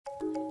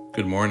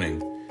Good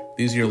morning.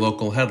 These are your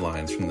local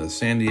headlines from the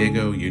San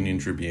Diego Union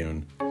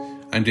Tribune.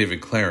 I'm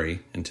David Clary,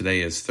 and today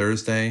is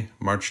Thursday,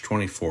 March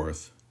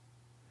 24th.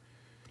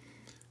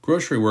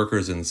 Grocery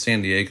workers in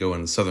San Diego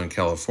and Southern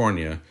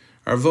California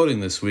are voting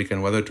this week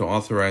on whether to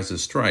authorize a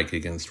strike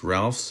against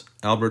Ralph's,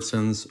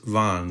 Albertsons,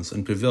 Vons,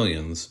 and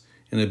Pavilions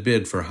in a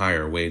bid for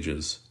higher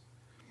wages.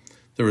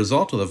 The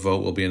result of the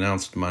vote will be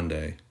announced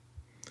Monday.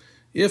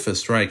 If a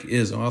strike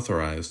is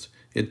authorized,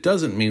 it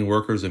doesn't mean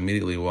workers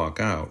immediately walk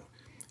out.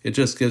 It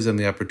just gives them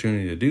the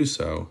opportunity to do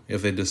so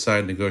if they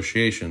decide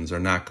negotiations are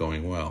not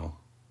going well.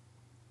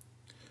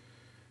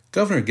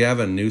 Governor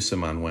Gavin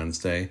Newsom on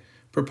Wednesday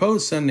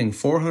proposed sending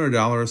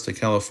 $400 to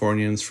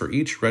Californians for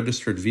each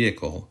registered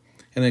vehicle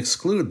and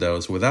exclude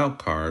those without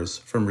cars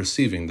from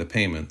receiving the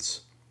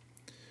payments.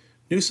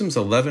 Newsom's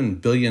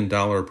 $11 billion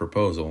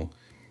proposal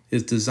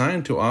is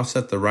designed to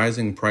offset the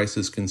rising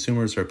prices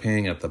consumers are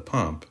paying at the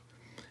pump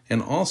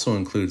and also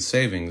includes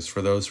savings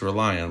for those who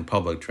rely on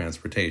public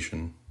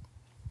transportation.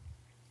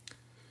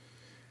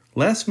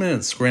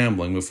 Last-minute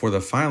scrambling before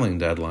the filing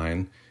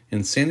deadline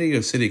in San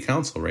Diego City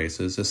Council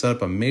races has set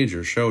up a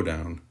major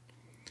showdown.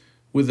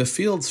 With the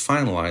fields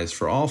finalized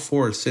for all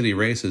 4 city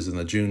races in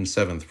the June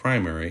 7th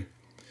primary,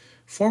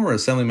 former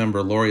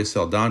Assemblymember Lori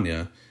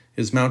Saldana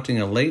is mounting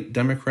a late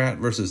Democrat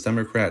versus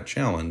Democrat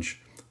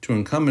challenge to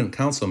incumbent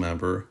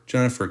councilmember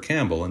Jennifer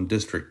Campbell in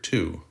District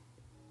 2.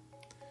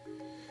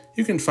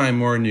 You can find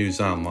more news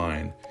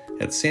online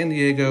at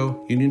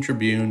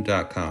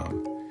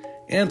SanDiegoUnionTribune.com.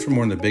 And for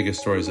more on the biggest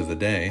stories of the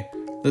day,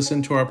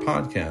 listen to our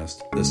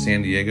podcast, The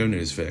San Diego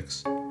News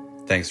Fix.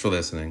 Thanks for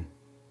listening.